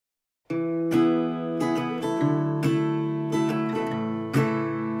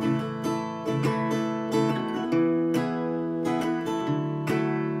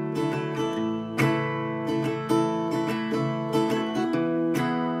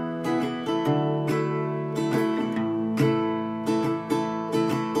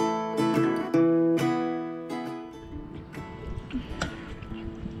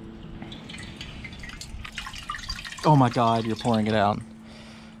Oh my God, you're pouring it out.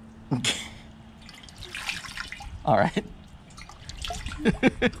 All right.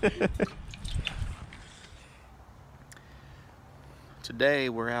 Today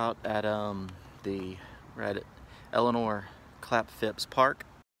we're out at we're at Eleanor Clap Phipps Park,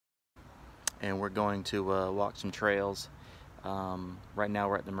 and we're going to walk some trails. Right now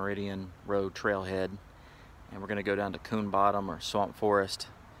we're at the Meridian Road trailhead, and we're going to go down to Coon Bottom or Swamp Forest,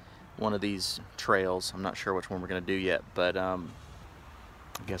 one of these trails. I'm not sure which one we're going to do yet, but I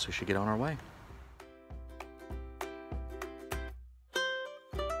guess we should get on our way.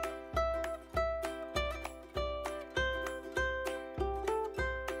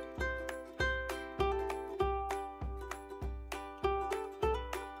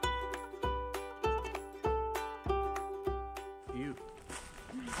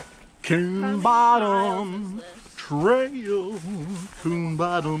 Coon Bottom Trail, Coon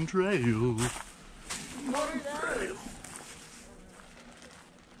Bottom Trail.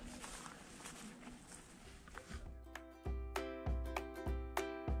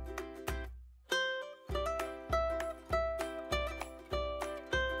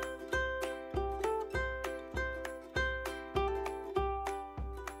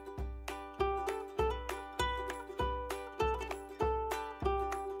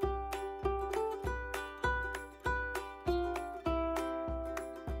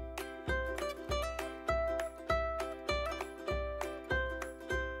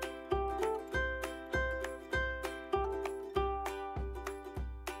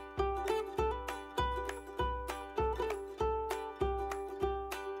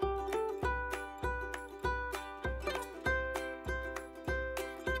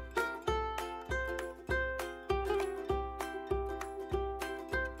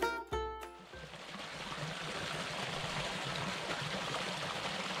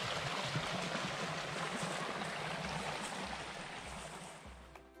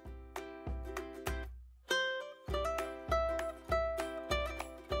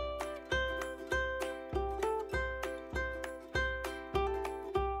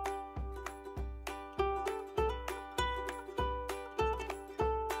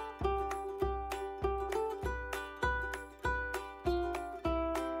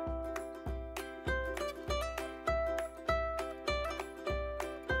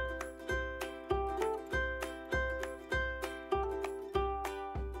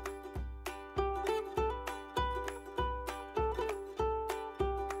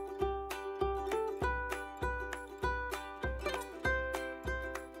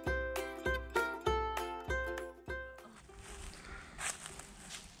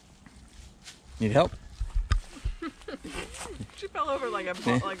 Need help? She fell over like a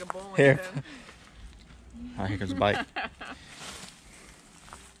bowling Here. pin. Oh, here comes a bite.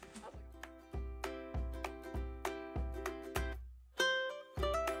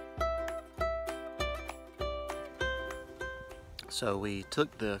 So we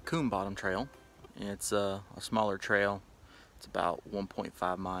took the Coon Bottom Trail. It's a smaller trail. It's about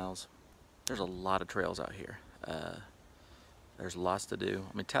 1.5 miles. There's a lot of trails out here. There's lots to do.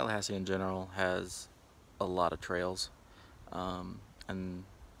 I mean, Tallahassee in general has a lot of trails, and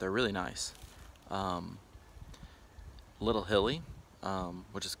they're really nice. A little hilly,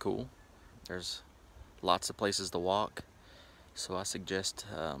 which is cool. There's lots of places to walk, so I suggest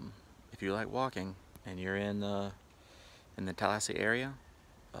if you like walking and you're in the Tallahassee area,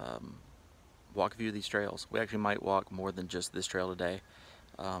 walk a few of these trails. We actually might walk more than just this trail today,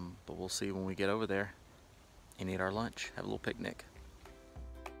 but we'll see when we get over there and eat our lunch, have a little picnic.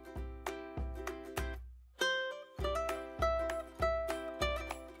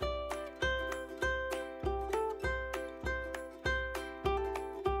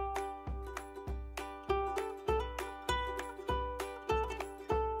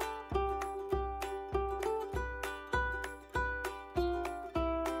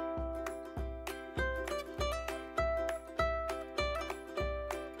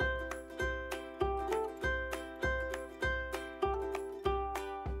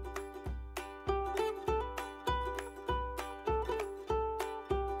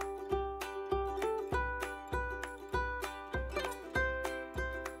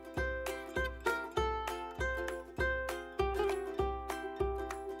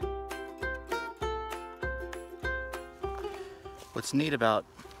 What's neat about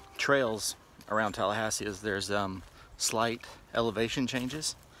trails around Tallahassee is there's slight elevation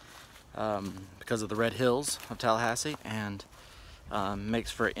changes because of the red hills of Tallahassee, and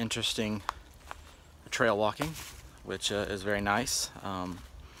makes for interesting trail walking, which is very nice.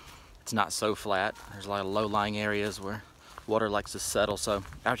 It's not so flat. There's a lot of low-lying areas where water likes to settle. So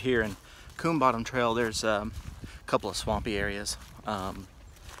out here in Coon Bottom Trail, there's a couple of swampy areas.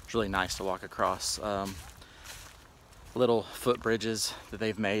 It's really nice to walk across. Little footbridges that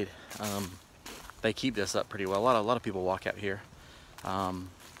they've made. They keep this up pretty well. A lot of people walk out here.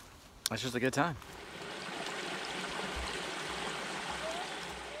 It's just a good time.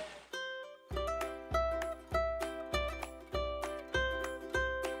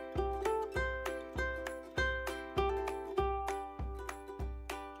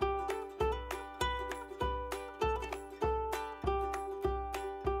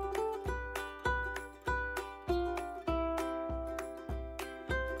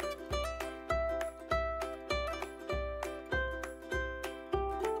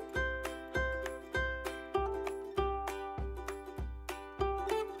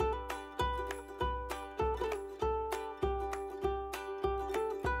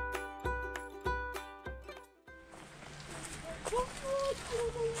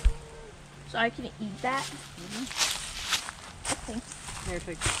 So I can eat that? Okay. Here,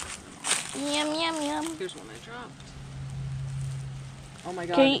 take. Yum, yum, yum. Here's one I dropped. Oh my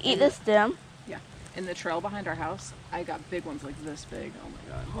god. Can you eat the stem? Yeah. In the trail behind our house, I got big ones like this big. Oh my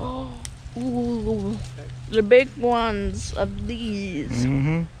god. Ooh, the big ones of these.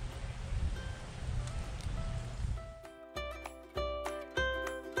 Mm-hmm.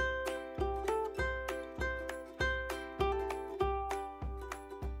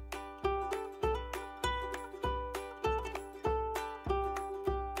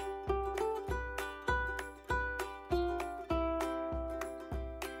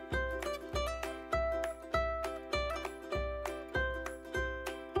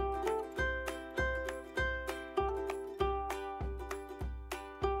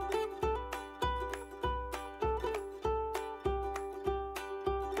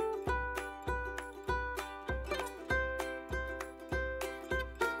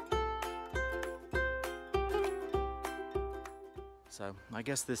 So I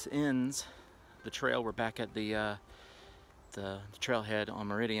guess this ends the trail. We're back at the trailhead on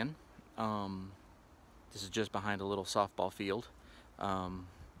Meridian. This is just behind a little softball field,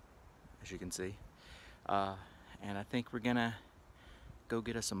 as you can see. And I think we're gonna go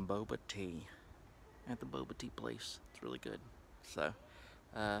get us some boba tea at the boba tea place. It's really good. So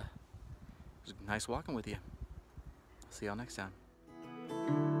it was nice walking with you. See y'all next time.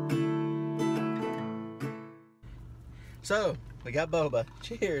 So, we got boba.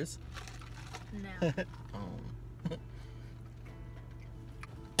 Cheers. No.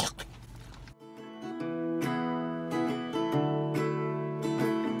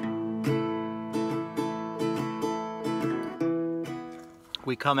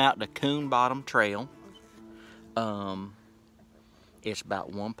 We come out the Coon Bottom Trail. It's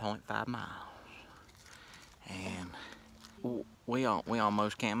about 1.5 miles. And we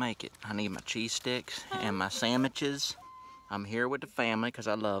almost can't make it. I need my cheese sticks and my sandwiches. I'm here with the family because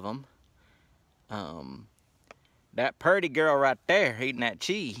I love them. That pretty girl right there eating that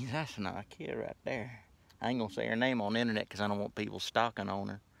cheese, that's not a kid right there. I ain't gonna say her name on the internet because I don't want people stalking on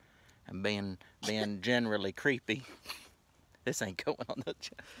her and being generally creepy. This ain't going on the